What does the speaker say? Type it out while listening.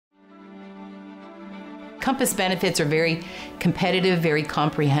Compass benefits are very competitive, very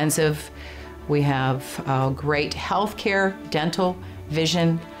comprehensive. We have great health care, dental,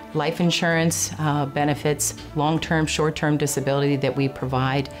 vision, life insurance benefits, long-term, short-term disability that we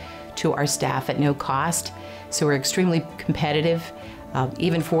provide to our staff at no cost. So we're extremely competitive,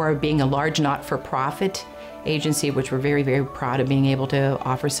 even for being a large not-for-profit agency, which we're very, very proud of being able to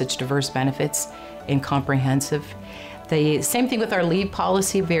offer such diverse benefits and comprehensive. The same thing with our leave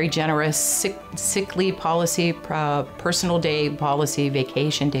policy, very generous sick leave policy, personal day policy,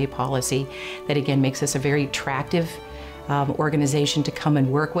 vacation day policy, that again makes us a very attractive organization to come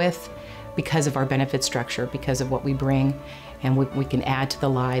and work with because of our benefit structure, because of what we bring and what we can add to the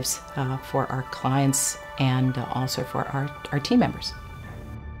lives for our clients and also for our team members.